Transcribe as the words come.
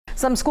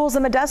Some schools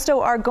in Modesto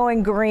are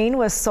going green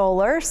with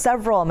solar.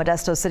 Several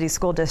Modesto City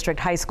School District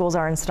high schools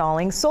are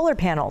installing solar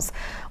panels.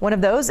 One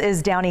of those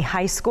is Downey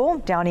High School.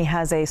 Downey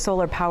has a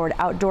solar-powered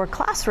outdoor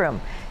classroom.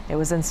 It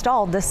was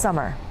installed this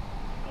summer.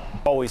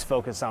 Always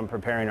focus on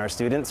preparing our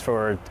students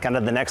for kind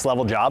of the next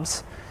level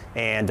jobs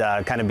and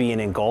kind of being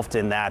engulfed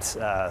in that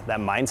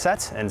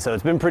mindset. And so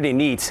it's been pretty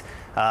neat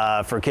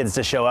for kids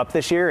to show up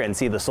this year and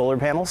see the solar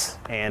panels.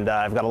 And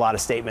I've got a lot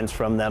of statements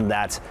from them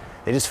that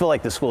they just feel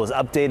like the school is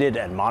updated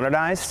and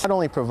modernized. Not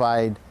only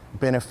provide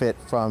benefit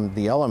from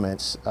the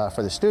elements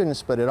for the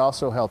students, but it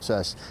also helps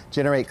us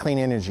generate clean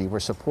energy. We're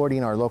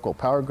supporting our local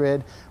power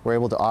grid. We're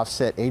able to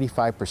offset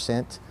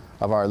 85%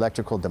 of our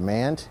electrical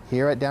demand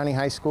here at Downey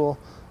High School,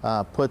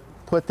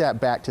 put that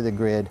back to the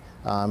grid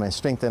and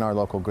strengthen our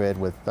local grid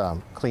with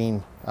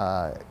clean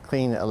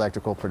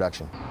electrical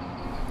production.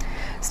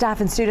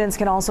 Staff and students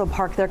can also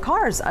park their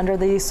cars under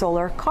the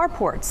solar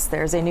carports.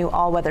 There's a new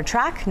all-weather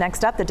track.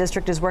 Next up, the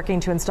district is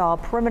working to install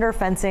perimeter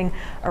fencing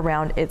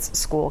around its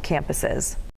school campuses.